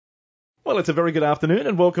Well, it's a very good afternoon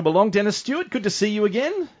and welcome along. Dennis Stewart, good to see you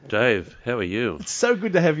again. Dave, how are you? It's so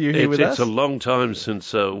good to have you here with us. It's a long time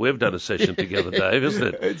since we've done a session together, Dave, isn't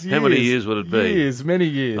it? It's How many years would it be? Years, many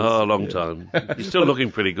years. Oh, a long time. You're still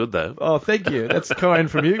looking pretty good, though. Oh, thank you. That's kind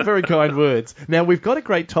from you. Very kind words. Now, we've got a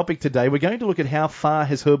great topic today. We're going to look at how far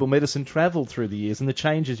has herbal medicine travelled through the years and the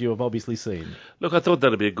changes you have obviously seen. Look, I thought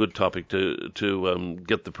that'd be a good topic to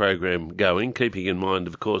get the program going, keeping in mind,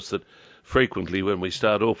 of course, that frequently when we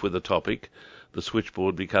start off with a topic, the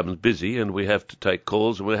switchboard becomes busy and we have to take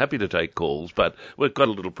calls, and we're happy to take calls, but we've got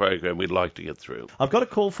a little program we'd like to get through. I've got a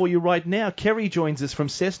call for you right now. Kerry joins us from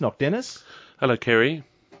Cessnock. Dennis? Hello, Kerry.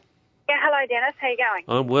 Yeah, hello, Dennis. How you going?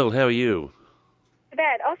 I'm well. How are you? Not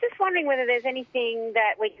bad. I was just wondering whether there's anything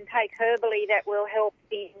that we can take herbally that will help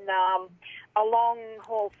in a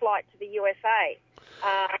long-haul flight to the USA.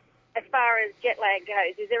 As far as jet lag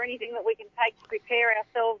goes, is there anything that we can take to prepare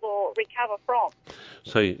ourselves or recover from?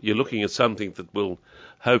 So you're looking at something that will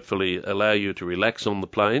hopefully allow you to relax on the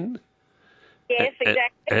plane? Yes,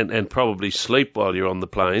 exactly. And probably sleep while you're on the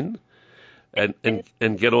plane and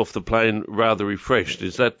get off the plane rather refreshed.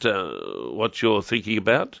 Is that what you're thinking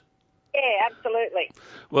about? Yeah, absolutely.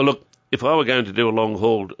 Well, look, if I were going to do a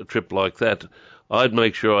long-haul trip like that, I'd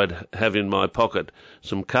make sure I'd have in my pocket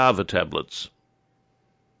some Kava tablets.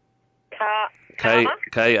 Kava?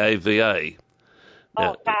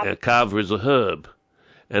 Now, Kava is a herb,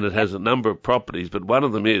 and it has a number of properties, but one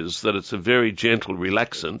of them is that it's a very gentle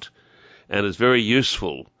relaxant, and it's very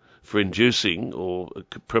useful for inducing or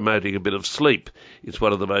promoting a bit of sleep. It's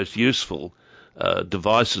one of the most useful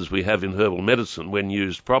devices we have in herbal medicine when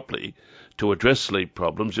used properly to address sleep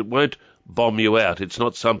problems. It won't bomb you out. It's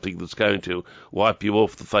not something that's going to wipe you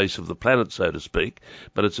off the face of the planet, so to speak,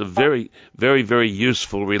 but it's a very, very, very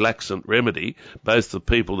useful relaxant remedy, both for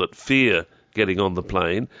people that fear getting on the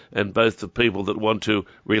plane and both the people that want to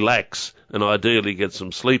relax and ideally get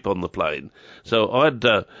some sleep on the plane. So I'd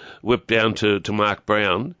whip down to Mark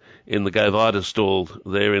Brown in the Govida stall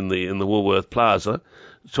there in the Woolworth Plaza,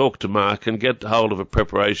 talk to Mark and get hold of a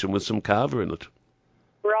preparation with some Kava in it.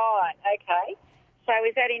 Right, okay. So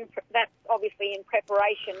is that's obviously in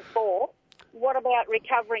preparation for. What about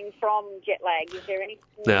recovering from jet lag? Is there anything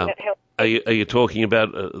that helps? Are you talking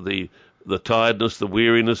about the tiredness, the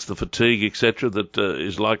weariness, the fatigue, etc., that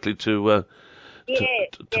is likely to?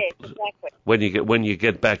 Yes, exactly. When you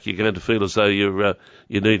get back, you're going to feel as though you're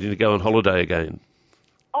needing to go on holiday again.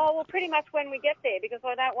 Oh, well, pretty much when we get there, because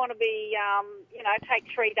I don't want to be, take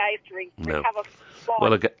 3 days to recover.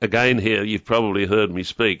 Well, again here, you've probably heard me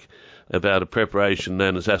speak about a preparation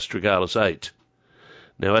known as Astragalus 8.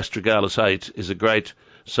 Now, Astragalus 8 is a great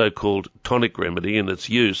so-called tonic remedy, and its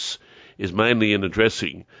use is mainly in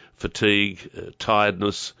addressing fatigue,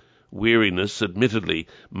 tiredness, weariness, admittedly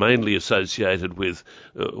mainly associated with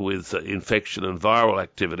infection and viral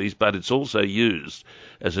activities, but it's also used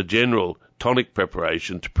as a general tonic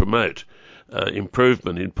preparation to promote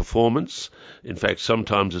improvement in performance. In fact,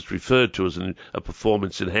 sometimes it's referred to as a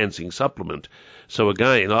performance-enhancing supplement. So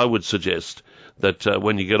again, I would suggest that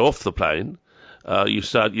when you get off the plane, you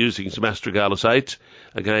start using some Astragalus 8.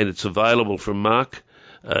 Again, it's available from Mark.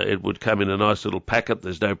 It would come in a nice little packet.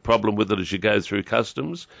 There's no problem with it as you go through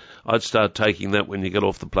customs. I'd start taking that when you get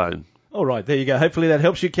off the plane. All right, there you go. Hopefully that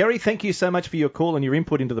helps you, Kerry. Thank you so much for your call and your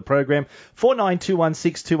input into the program.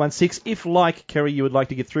 49216216. If, like Kerry, you would like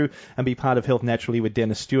to get through and be part of Health Naturally with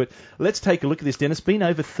Dennis Stewart. Let's take a look at this, Dennis. Been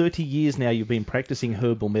over 30 years now you've been practicing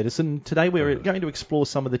herbal medicine. Today we're going to explore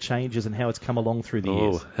some of the changes and how it's come along through the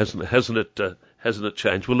years. Hasn't it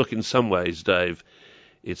changed? Well, look, in some ways, Dave,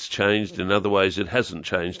 it's changed. In other ways, it hasn't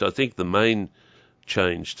changed. I think the main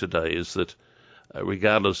change today is that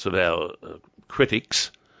regardless of our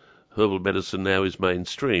critics, herbal medicine now is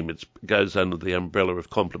mainstream. It goes under the umbrella of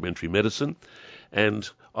complementary medicine, and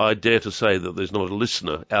I dare to say that there's not a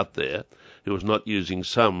listener out there who is not using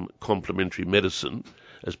some complementary medicine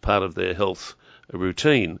as part of their health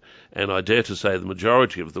routine, and I dare to say the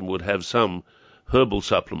majority of them would have some herbal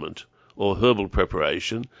supplement or herbal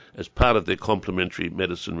preparation as part of their complementary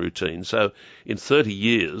medicine routine. So in 30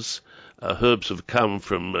 years, herbs have come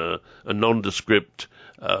from a nondescript,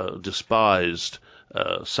 despised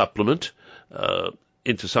supplement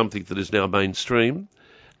into something that is now mainstream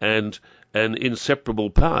and an inseparable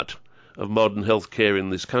part of modern healthcare in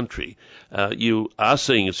this country. You are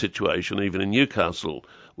seeing a situation, even in Newcastle,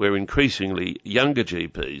 where increasingly younger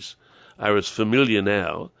GPs are as familiar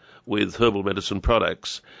now with herbal medicine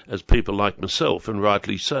products as people like myself, and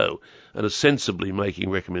rightly so, and are sensibly making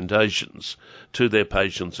recommendations to their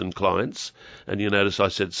patients and clients. And you notice I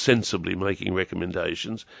said sensibly making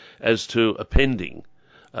recommendations as to appending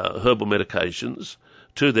herbal medications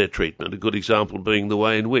to their treatment. A good example being the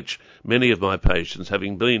way in which many of my patients,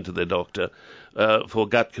 having been to their doctor for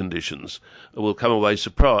gut conditions, will come away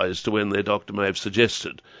surprised to when their doctor may have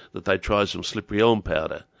suggested that they try some slippery elm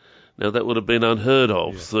powder. Now, that would have been unheard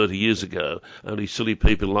of 30 years ago. Only silly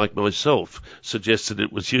people like myself suggested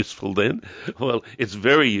it was useful then. Well, it's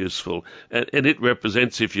very useful, and it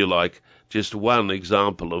represents, if you like, just one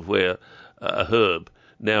example of where a herb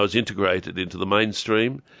now is integrated into the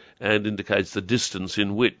mainstream and indicates the distance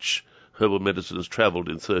in which herbal medicine has travelled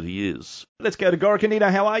in 30 years. Let's go to Gorica. Nino,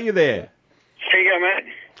 how are you there? How you going,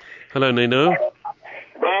 mate? Hello, Nino.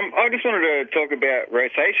 I just wanted to talk about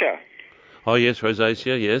rosacea. Oh, yes,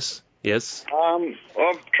 rosacea, yes. Yes.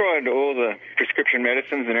 I've tried all the prescription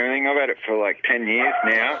medicines and everything. I've had it for like 10 years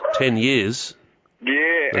now. 10 years?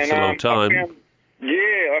 Yeah. That's a long time.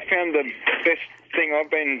 I found the best thing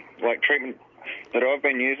treatment that I've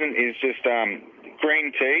been using is just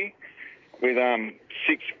green tea with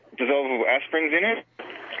 6 dissolvable aspirins in it,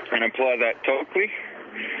 and apply that topically,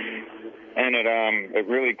 and it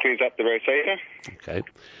really clears up the rosacea. Okay.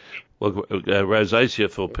 Well, rosacea,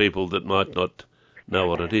 for people that might not know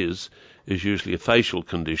what it is usually a facial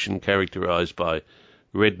condition characterized by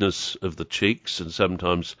redness of the cheeks and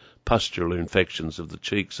sometimes pustular infections of the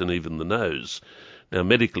cheeks and even the nose. Now,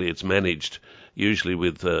 medically, it's managed usually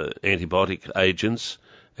with antibiotic agents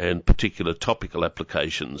and particular topical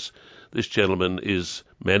applications. This gentleman is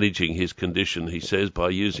managing his condition, he says, by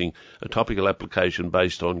using a topical application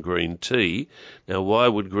based on green tea. Now, why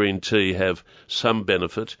would green tea have some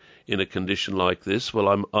benefit in a condition like this?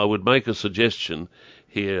 Well, I would make a suggestion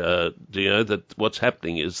here, Dio, that what's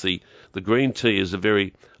happening is the green tea is a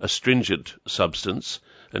very astringent substance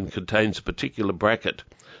and contains a particular bracket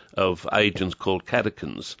of agents called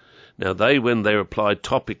catechins. Now, when they're applied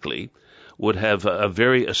topically, would have a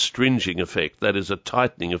very astringing effect, that is, a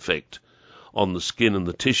tightening effect on the skin and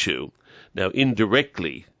the tissue. Now,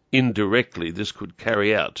 indirectly, this could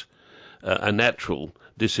carry out a natural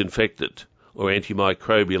disinfectant or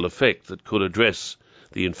antimicrobial effect that could address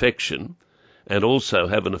the infection and also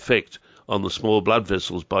have an effect on the small blood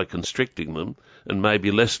vessels by constricting them and maybe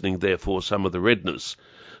lessening, therefore, some of the redness.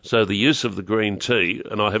 So the use of the green tea,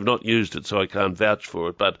 and I have not used it so I can't vouch for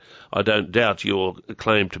it, but I don't doubt your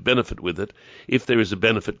claim to benefit with it. If there is a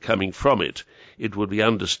benefit coming from it, it would be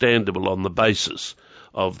understandable on the basis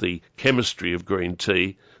of the chemistry of green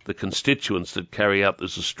tea, the constituents that carry out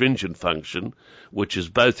this astringent function, which is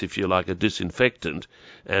both, if you like, a disinfectant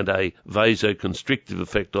and a vasoconstrictive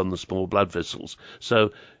effect on the small blood vessels.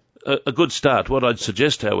 So a good start. What I'd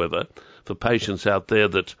suggest, however, for patients out there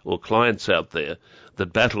or clients out there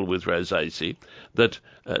that battle with rosacea, that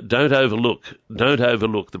don't overlook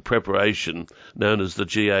the preparation known as the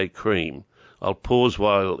GA cream. I'll pause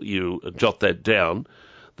while you jot that down.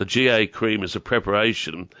 The GA cream is a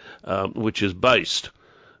preparation which is based,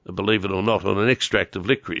 believe it or not, on an extract of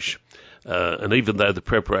licorice. And even though the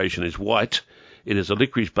preparation is white, it is a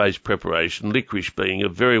licorice-based preparation, licorice being a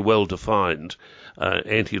very well-defined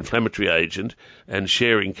anti-inflammatory agent and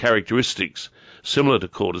sharing characteristics similar to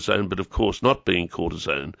cortisone, but of course not being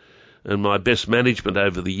cortisone. And my best management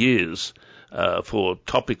over the years for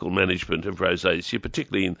topical management of rosacea,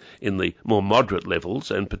 particularly in the more moderate levels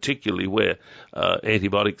and particularly where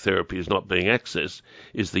antibiotic therapy is not being accessed,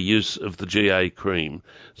 is the use of the GA cream.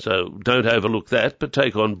 So don't overlook that, but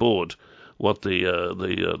take on board what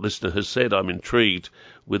the listener has said. I'm intrigued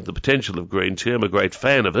with the potential of green tea. I'm a great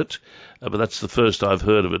fan of it, but that's the first I've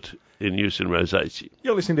heard of it in use in rosacea.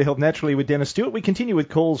 You're listening to Health Naturally with Dennis Stewart. We continue with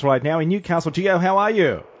calls right now in Newcastle. Gio, how are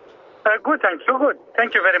you? Good, thank you. Good.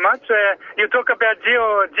 Thank you very much. You talk about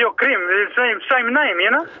Geo Cream, same name, you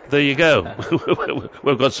know? There you go.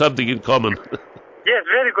 We've got something in common. Yes,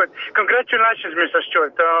 very good. Congratulations, Mr.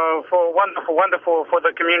 Stewart, for wonderful for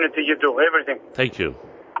the community you do, everything. Thank you.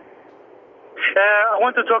 I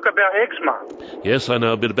want to talk about eczema. Yes, I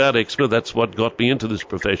know a bit about eczema. That's what got me into this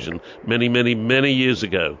profession many years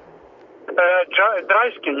ago. Dry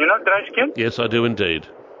skin, you know dry skin? Yes, I do indeed.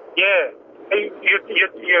 Yeah.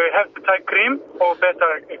 You have to take cream or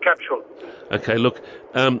better a capsule. Okay, look,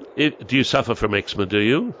 do you suffer from eczema, do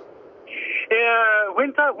you?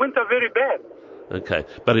 Winter very bad. Okay,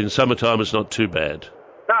 but in summertime it's not too bad.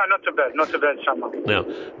 No, not too bad summer. Now,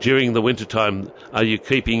 during the wintertime, are you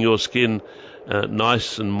keeping your skin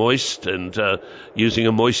nice and moist and using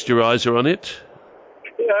a moisturizer on it?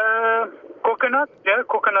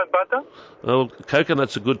 Coconut butter. Well,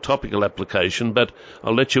 coconut's a good topical application, but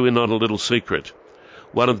I'll let you in on a little secret.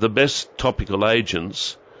 One of the best topical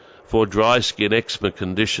agents for dry skin eczema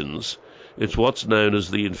conditions is what's known as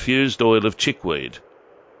the infused oil of chickweed.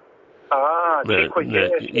 chickweed,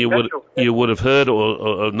 yes, you would have heard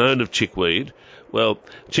or known of chickweed. Well,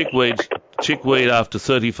 chickweed after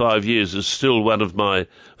 35 years is still one of my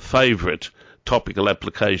favourite topical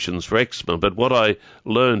applications for eczema. But what I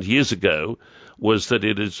learned years ago was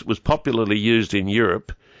that was popularly used in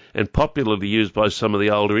Europe and popularly used by some of the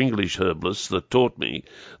older English herbalists that taught me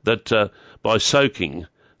that by soaking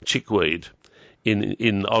chickweed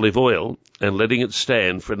in olive oil and letting it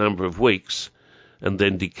stand for a number of weeks and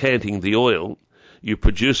then decanting the oil, you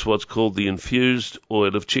produce what's called the infused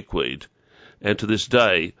oil of chickweed. And to this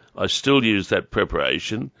day, I still use that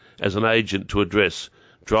preparation as an agent to address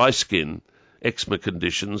dry skin, eczema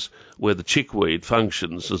conditions where the chickweed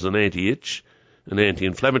functions as an anti-itch, an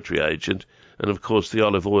anti-inflammatory agent, and of course the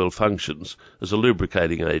olive oil functions as a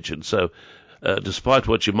lubricating agent. So despite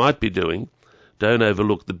what you might be doing, don't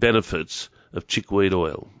overlook the benefits of chickweed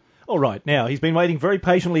oil. All right, now he's been waiting very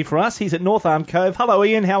patiently for us. He's at North Arm Cove. Hello,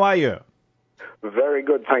 Ian. How are you? Very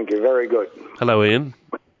good, thank you. Very good. Hello, Ian.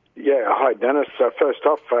 Yeah, hi, Dennis. First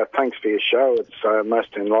off, thanks for your show. It's most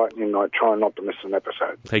enlightening. I try not to miss an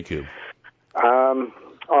episode. Thank you.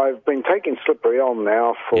 I've been taking Slippery Elm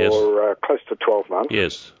now for close to 12 months.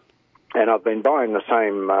 Yes. And I've been buying the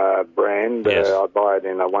same brand. Yes. I buy it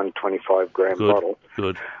in a 125-gram bottle.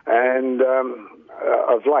 Good. And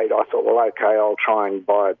of late, I thought, well, okay, I'll try and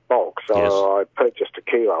buy it bulk. So I purchased a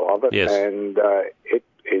kilo of it, and it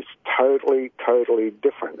is totally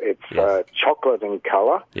different. It's chocolate in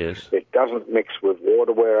colour. Yes. It doesn't mix with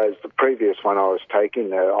water, whereas the previous one I was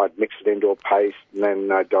taking, I'd mix it into a paste and then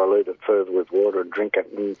dilute it further with water and drink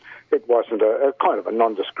it, and it wasn't a kind of a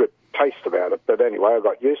nondescript taste about it. But anyway, I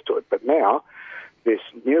got used to it. But now, this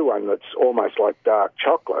new one that's almost like dark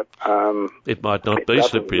chocolate... it might not be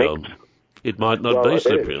Slippery Elm. It might not be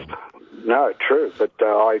Slippery Elm. No, true, but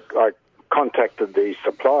I contacted the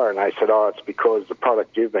supplier and they said, it's because the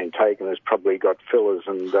product you've been taking has probably got fillers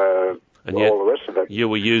and all the rest of it. You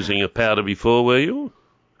were using a powder before, were you?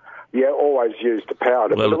 Yeah, always used a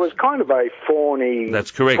powder, but it was kind of a fawny,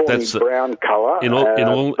 that's correct. That's brown colour. In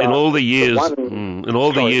all the years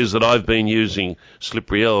that I've been using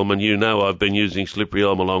Slippery Elm, and you know I've been using Slippery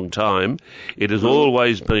Elm a long time, it has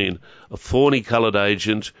always been a fawny coloured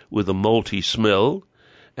agent with a malty smell,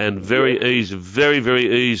 and very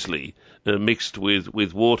easily mixed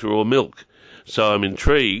with water or milk. So I'm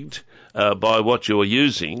intrigued by what you're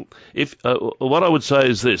using. What I would say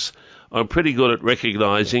is this. I'm pretty good at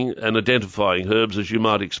recognising and identifying herbs, as you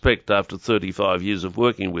might expect after 35 years of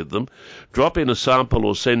working with them. Drop in a sample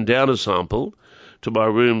or send down a sample to my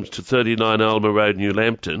rooms to 39 Alma Road, New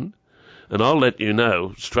Lambton, and I'll let you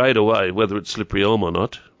know straight away whether it's Slippery Elm or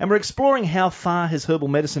not. And we're exploring how far has herbal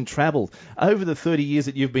medicine travelled over the 30 years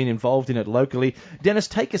that you've been involved in it locally. Dennis,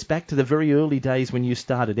 take us back to the very early days when you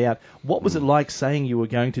started out. What was it like saying you were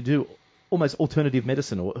going to do almost alternative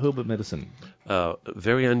medicine or herbal medicine?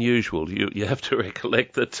 Very unusual. You have to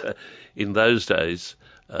recollect that in those days,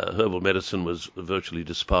 herbal medicine was virtually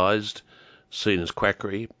despised, seen as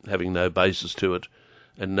quackery, having no basis to it,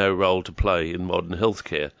 and no role to play in modern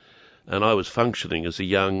healthcare. And I was functioning as a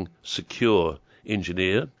young, secure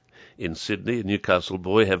engineer in Sydney, a Newcastle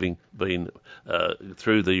boy, having been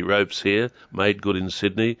through the ropes here, made good in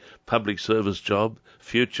Sydney, public service job,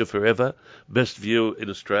 future forever, best view in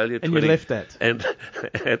Australia. And you left that. And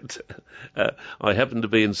I happened to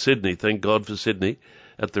be in Sydney, thank God for Sydney,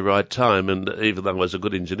 at the right time. And even though I was a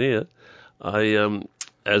good engineer,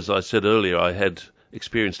 as I said earlier, I had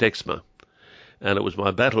experienced eczema. And it was my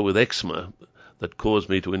battle with eczema that caused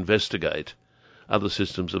me to investigate other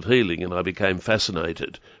systems of healing, and I became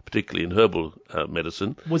fascinated, particularly in herbal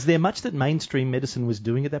medicine. Was there much that mainstream medicine was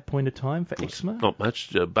doing at that point of time for eczema? Not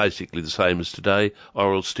much, basically the same as today,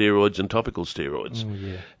 oral steroids and topical steroids. Oh,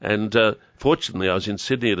 yeah. And fortunately I was in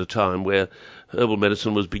Sydney at a time where herbal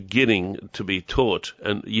medicine was beginning to be taught,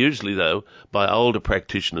 and usually though by older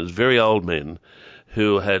practitioners, very old men,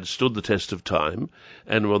 who had stood the test of time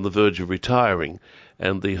and were on the verge of retiring.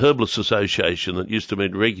 And the Herbalist Association that used to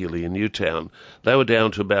meet regularly in Newtown, they were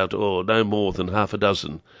down to about, no more than half a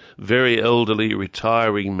dozen very elderly,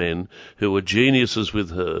 retiring men who were geniuses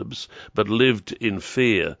with herbs, but lived in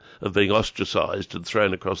fear of being ostracised and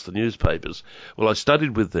thrown across the newspapers. Well, I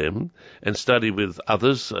studied with them and studied with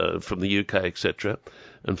others from the UK, etc.,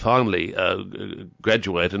 and finally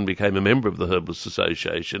graduated and became a member of the Herbalist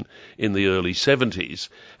Association in the early 70s.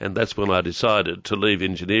 And that's when I decided to leave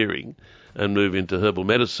engineering and move into herbal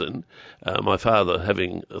medicine, my father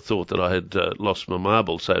having thought that I had lost my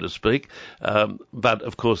marble, so to speak. But,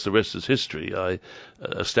 of course, the rest is history. I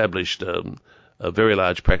established a very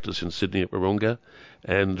large practice in Sydney at Wahroonga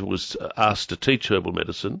and was asked to teach herbal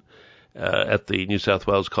medicine. at the New South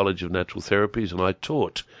Wales College of Natural Therapies, and I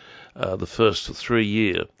taught the first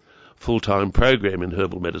 3-year full-time program in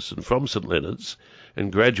herbal medicine from St Leonard's,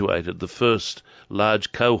 and graduated the first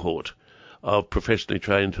large cohort of professionally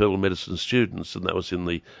trained herbal medicine students, and that was in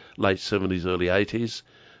the late 70s, early 80s.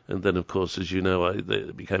 And then, of course, as you know, I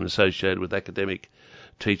became associated with academic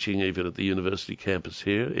teaching even at the university campus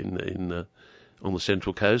here on the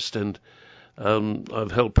Central Coast. And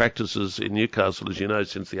I've held practices in Newcastle, as you know,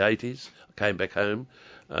 since the 80s. I came back home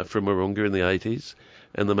from Wahroonga in the 80s,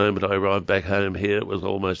 and the moment I arrived back home here, it was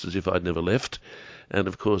almost as if I'd never left. And,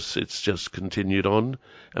 of course, it's just continued on.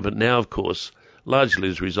 But now, of course, largely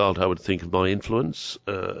as a result, I would think, of my influence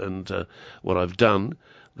and what I've done,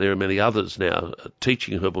 there are many others now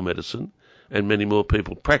teaching herbal medicine and many more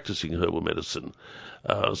people practicing herbal medicine.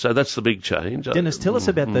 So that's the big change. Dennis, tell us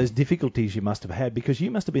about those difficulties you must have had, because you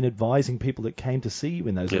must have been advising people that came to see you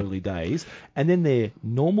in those early days, and then their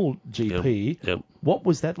normal GP. Yep. What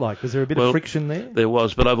was that like? Was there a bit of friction there? There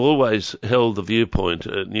was, but I've always held the viewpoint,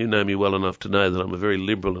 and you know me well enough to know that I'm a very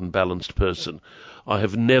liberal and balanced person. I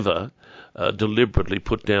have never deliberately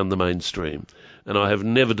put down the mainstream, and I have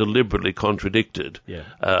never deliberately contradicted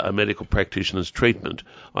a medical practitioner's treatment.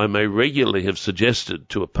 I may regularly have suggested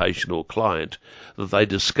to a patient or client that they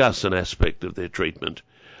discuss an aspect of their treatment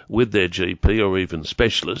with their GP or even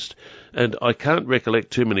specialist, and I can't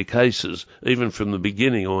recollect too many cases, even from the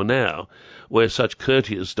beginning or now, where such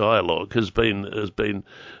courteous dialogue has been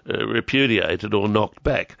repudiated or knocked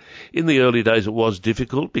back. In the early days it was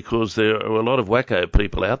difficult because there were a lot of wacko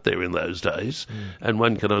people out there in those days, and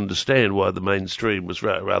one can understand why the mainstream was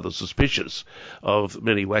rather suspicious of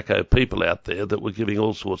many wacko people out there that were giving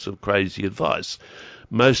all sorts of crazy advice.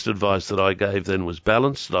 Most advice that I gave then was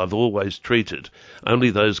balanced, and I've always treated only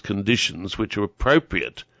those conditions which are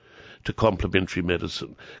appropriate to complementary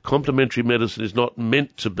medicine. Complementary medicine is not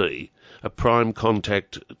meant to be a prime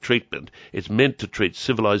contact treatment. It's meant to treat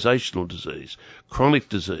civilizational disease, chronic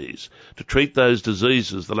disease, to treat those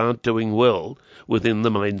diseases that aren't doing well within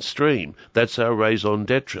the mainstream. That's our raison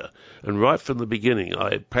d'etre. And right from the beginning,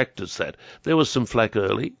 I practiced that. There was some flack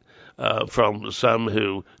early from some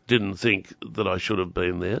who didn't think that I should have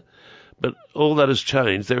been there. But all that has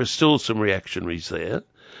changed. There are still some reactionaries there.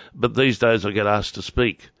 But these days I get asked to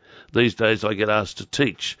speak. These days I get asked to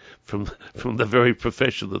teach from the very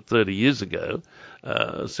profession that 30 years ago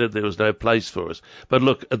said there was no place for us. But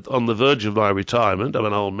look, on the verge of my retirement, I'm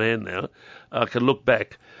an old man now, I can look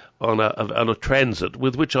back on a transit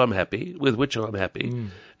with which I'm happy,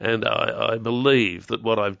 and I believe that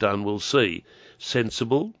what I've done will see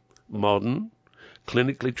sensible, modern,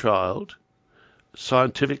 clinically trialled,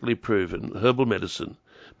 scientifically proven herbal medicine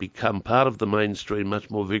become part of the mainstream much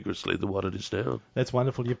more vigorously than what it is now. That's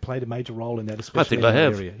wonderful. You've played a major role in that, especially I think in I that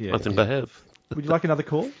have. area. Yeah, I think I have. Would you like another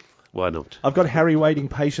call? Why not? I've got Harry waiting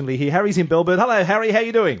patiently here. Harry's in Bellbird. Hello, Harry. How are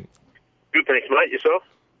you doing? Good, thanks, mate. Yourself?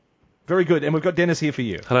 Very good. And we've got Dennis here for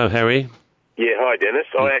you. Hello, Harry. Yeah, hi, Dennis.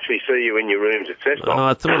 I actually see you in your rooms at Cessnock. Oh,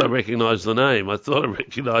 I thought I recognised the name.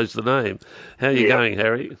 How are you going,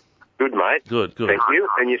 Harry? Good, mate. Good. Thank you.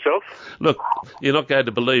 And yourself? Look, you're not going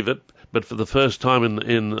to believe it, but for the first time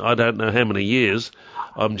in I don't know how many years,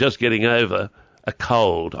 I'm just getting over a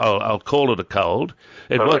cold. I'll call it a cold.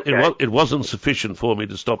 It wasn't sufficient for me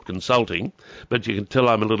to stop consulting, but you can tell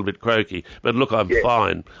I'm a little bit croaky. But look, I'm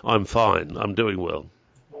fine. I'm doing well.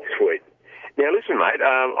 Sweet. Now, listen, mate,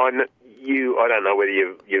 I don't know whether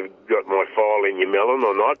you've got my file in your melon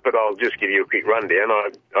or not, but I'll just give you a quick rundown.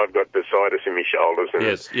 I've got bursitis in my shoulders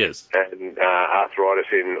and arthritis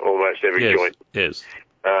in almost every joint. Yes.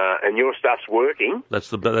 And your stuff's working. That's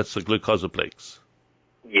the glucosaplex.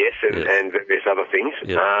 Yes, and various other things.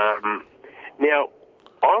 Yep. Now,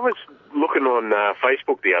 I was looking on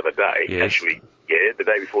Facebook the other day, the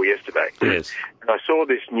day before yesterday. Yes. And I saw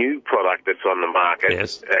this new product that's on the market,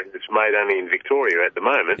 and it's made only in Victoria at the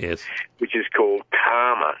moment, which is called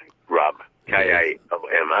Karma Rub,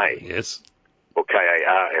 K-A-M-A. Yes. Or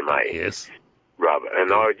K-A-R-M-A. Yes. Rub.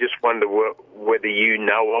 And I just wonder whether you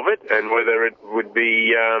know of it and whether it would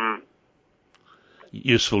be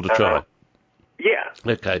useful to try.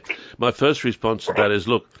 Okay. My first response to that is,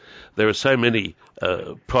 look, there are so many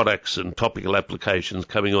products and topical applications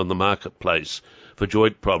coming on the marketplace for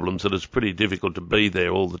joint problems that it's pretty difficult to be there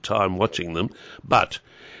all the time watching them. But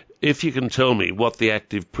if you can tell me what the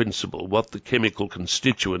active principle, what the chemical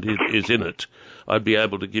constituent is in it, I'd be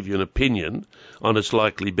able to give you an opinion on its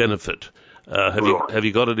likely benefit. Have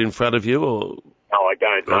you got it in front of you? Or? Oh, I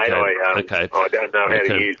don't, mate. Okay. I don't know how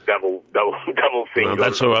to use double things. Well,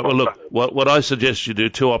 that's all right. Well, look, what I suggest you do,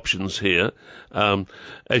 two options here.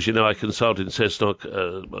 As you know, I consult in Cessnock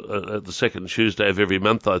the second Tuesday of every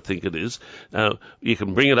month, I think it is. You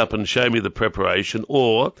can bring it up and show me the preparation,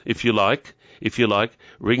 or if you like,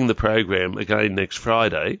 ring the program again next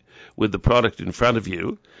Friday with the product in front of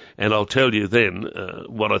you, and I'll tell you then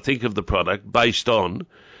what I think of the product based on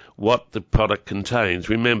what the product contains.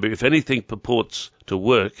 Remember, if anything purports to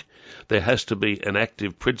work, there has to be an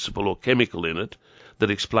active principle or chemical in it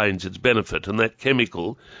that explains its benefit, and that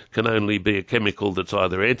chemical can only be a chemical that's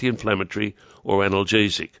either anti-inflammatory or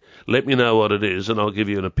analgesic. Let me know what it is, and I'll give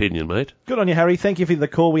you an opinion, mate. Good on you, Harry. Thank you for the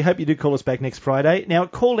call. We hope you do call us back next Friday. Now,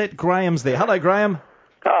 Paulette Graham's there. Hello, Graham.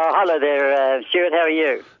 Hello there, Stuart. How are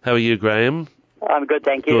you? How are you, Graham? I'm good,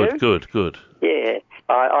 thank you. Good. Yeah,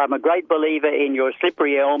 I'm a great believer in your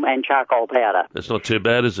slippery elm and charcoal powder. That's not too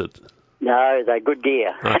bad, is it? No, they're good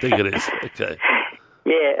gear. I think it is. Okay.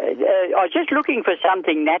 Yeah, I was just looking for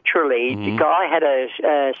something naturally. I had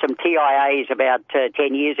some TIAs about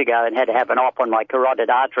 10 years ago and had to have an op on my carotid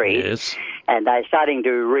artery. Yes. And they're starting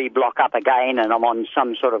to re-block up again, and I'm on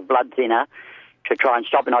some sort of blood thinner to try and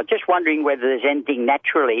stop. And I was just wondering whether there's anything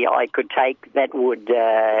naturally I could take that would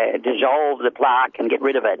dissolve the plaque and get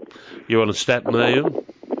rid of it. You're on a statin, are you?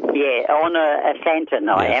 Yeah, on a Santon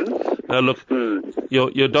I am. Now look,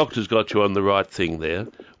 your doctor's got you on the right thing there.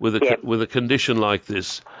 With a condition like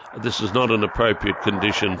this is not an appropriate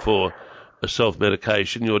condition for a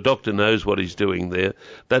self-medication. Your doctor knows what he's doing there.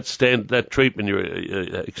 That treatment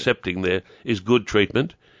you're accepting there is good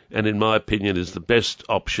treatment, and in my opinion is the best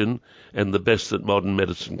option and the best that modern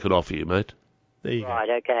medicine can offer you, mate. There you go. Right,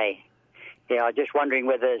 okay. Yeah, I was just wondering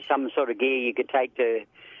whether there's some sort of gear you could take to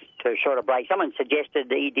sort of break. Someone suggested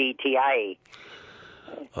the EDTA.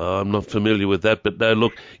 I'm not familiar with that, but no,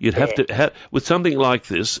 look, you'd have to with something like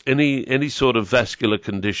this, any sort of vascular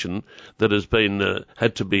condition that has been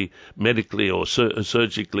had to be medically or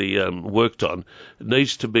surgically worked on,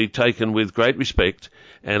 needs to be taken with great respect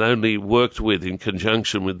and only worked with in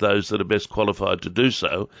conjunction with those that are best qualified to do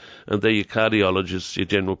so, and they're your cardiologist, your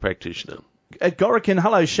general practitioner. At Gorican,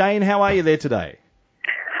 hello, Shane. How are you there today?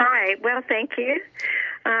 Hi. Well, thank you.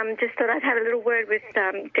 Just thought I'd have a little word with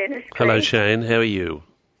Dennis. Please. Hello, Shane. How are you?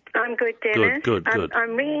 I'm good, Dennis. Good.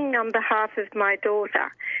 I'm ringing on behalf of my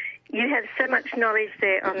daughter. You have so much knowledge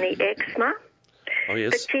there on the eczema. Oh,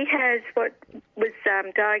 yes. But she has what was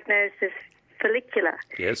diagnosed as follicular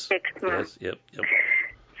eczema. Yes, yep.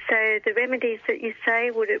 So the remedies that you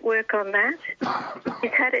say, would it work on that?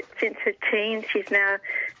 She's had it since her teens. She's now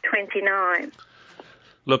 29.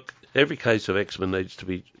 Look, every case of eczema needs to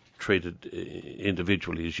be treated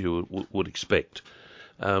individually, as you would expect.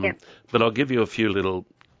 But I'll give you a few little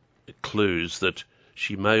clues that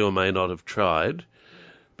she may or may not have tried,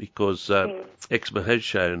 because eczema has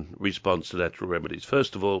shown response to natural remedies.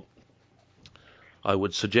 First of all, I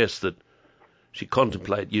would suggest that she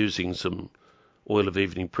contemplate using some oil of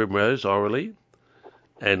evening primrose orally,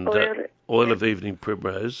 and oil of evening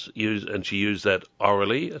primrose, she used that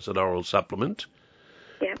orally as an oral supplement.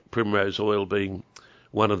 Yep. Primrose oil being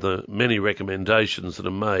one of the many recommendations that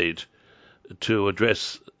are made to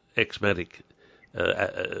address eczematic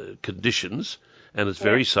conditions, and it's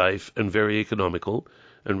very safe and very economical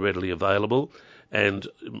and readily available. And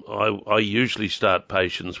I usually start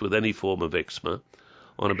patients with any form of eczema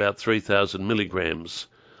on about 3,000 milligrams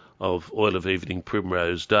of oil of evening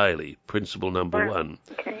primrose daily, principle number one.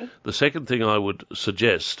 Okay. The second thing I would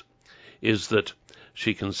suggest is that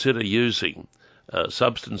she consider using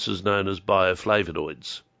substances known as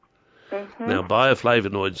bioflavonoids. Now,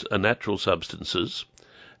 bioflavonoids are natural substances,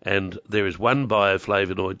 and there is one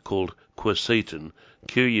bioflavonoid called quercetin,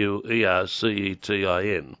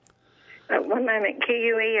 Quercetin. One moment,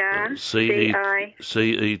 Quercetin,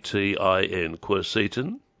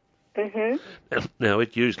 quercetin. Now,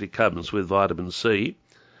 it usually comes with vitamin C,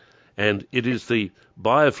 and it is the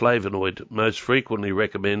bioflavonoid most frequently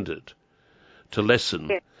recommended to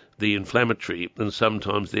lessen the inflammatory and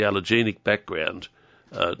sometimes the allergenic background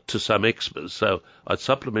to some eczemas. So I'd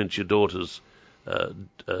supplement your daughter's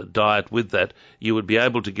diet with that. You would be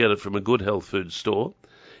able to get it from a good health food store.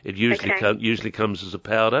 It usually comes as a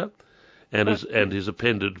powder and is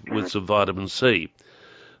appended with some vitamin C.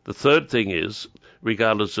 The third thing is,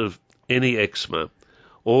 regardless of any eczema,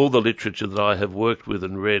 all the literature that I have worked with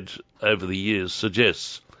and read over the years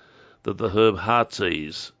suggests that the herb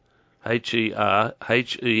Heartsease, Heartsease,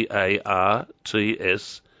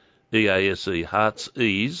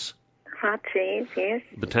 Heartsease, yes.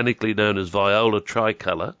 botanically known as Viola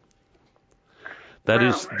tricolor,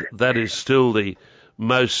 that is still the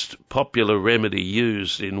most popular remedy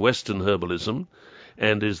used in Western herbalism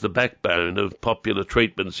and is the backbone of popular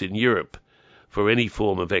treatments in Europe for any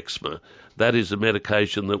form of eczema. That is a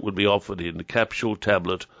medication that would be offered in capsule,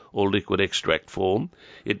 tablet or liquid extract form.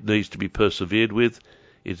 It needs to be persevered with.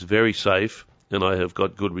 It's very safe, and I have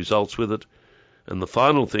got good results with it. And the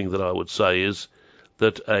final thing that I would say is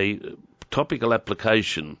that a topical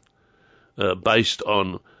application based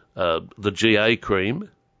on the GA cream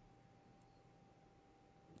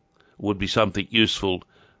would be something useful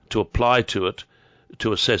to apply to it,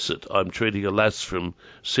 to assess it. I'm treating a lass from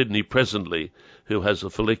Sydney presently who has a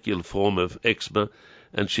follicular form of eczema,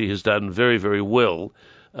 and she has done very, very well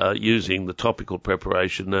using the topical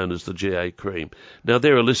preparation known as the GA cream. Now,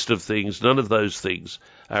 there are a list of things. None of those things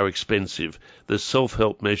are expensive. There's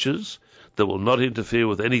self-help measures that will not interfere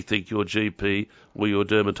with anything your GP or your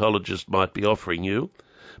dermatologist might be offering you.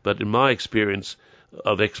 But in my experience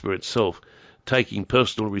of eczema itself, taking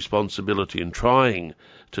personal responsibility and trying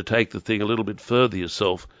to take the thing a little bit further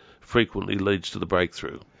yourself frequently leads to the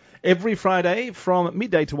breakthrough. Every Friday from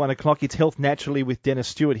midday to 1 o'clock, it's Health Naturally with Dennis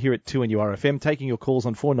Stewart here at 2NURFM, taking your calls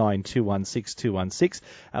on 49216216.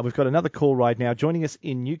 We've got another call right now. Joining us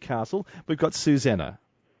in Newcastle, we've got Susanna.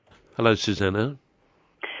 Hello, Susanna.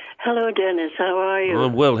 Hello, Dennis. How are you?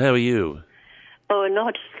 I'm well. How are you? Oh,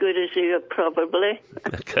 not as good as you, probably.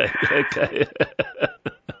 Okay.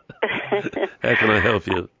 How can I help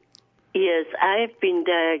you? Yes, I've been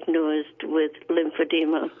diagnosed with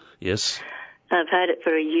lymphedema. Yes. I've had it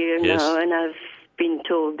for a year now, and I've been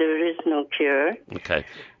told there is no cure. Okay.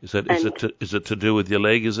 Is it to do with your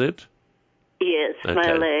leg, is it? Yes, okay.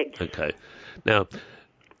 My leg. Okay. Now,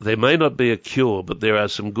 there may not be a cure, but there are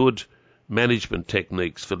some good management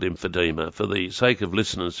techniques for lymphedema. For the sake of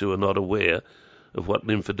listeners who are not aware of what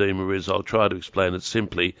lymphedema is, I'll try to explain it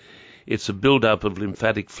simply. It's a build-up of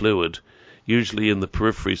lymphatic fluid, usually in the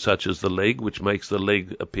periphery, such as the leg, which makes the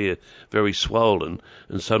leg appear very swollen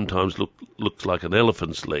and sometimes looks like an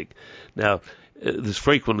elephant's leg. Now, this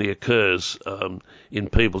frequently occurs in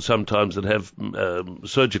people sometimes that have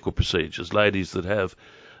surgical procedures. Ladies that have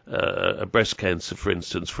a breast cancer, for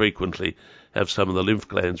instance, frequently have some of the lymph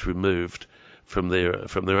glands removed from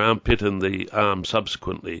their armpit, and the arm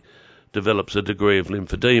subsequently develops a degree of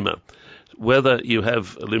lymphedema. Whether you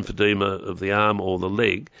have a lymphedema of the arm or the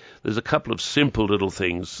leg, there's a couple of simple little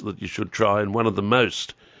things that you should try, and one of the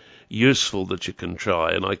most useful that you can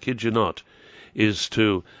try, and I kid you not, is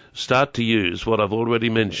to start to use what I've already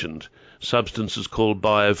mentioned, substances called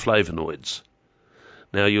bioflavonoids.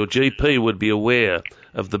 Now, your GP would be aware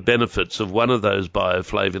of the benefits of one of those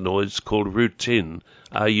bioflavonoids called Rutin,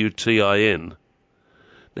 R-U-T-I-N.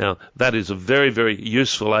 Now, that is a very, very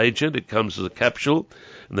useful agent. It comes as a capsule,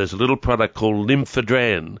 and there's a little product called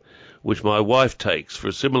Lymphedran, which my wife takes for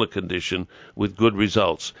a similar condition with good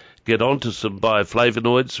results. Get onto some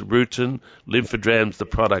bioflavonoids, Rutin, Lymphedran's the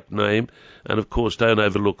product name, and of course don't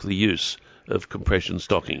overlook the use of compression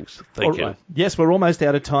stockings. Thank you. Yes, we're almost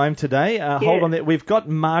out of time today. Hold on there. We've got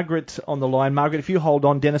Margaret on the line. Margaret, if you hold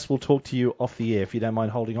on, Dennis will talk to you off the air. If you don't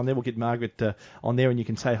mind holding on there, we'll get Margaret on there and you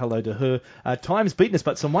can say hello to her. Time's beaten us,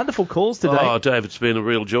 but some wonderful calls today. Oh, Dave, it's been a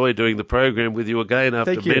real joy doing the program with you again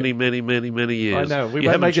after many years. I know. We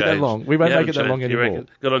won't make it that long. We won't make it that long anymore.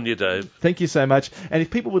 Good on you, Dave. Thank you so much. And if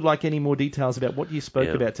people would like any more details about what you spoke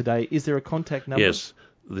about today, is there a contact number? Yes.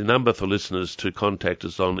 The number for listeners to contact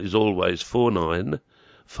us on is always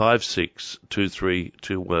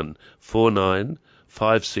 49562321.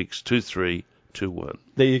 49562321.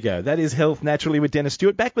 There you go. That is Health Naturally with Dennis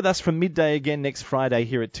Stewart. Back with us from midday again next Friday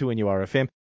here at 2NURFM.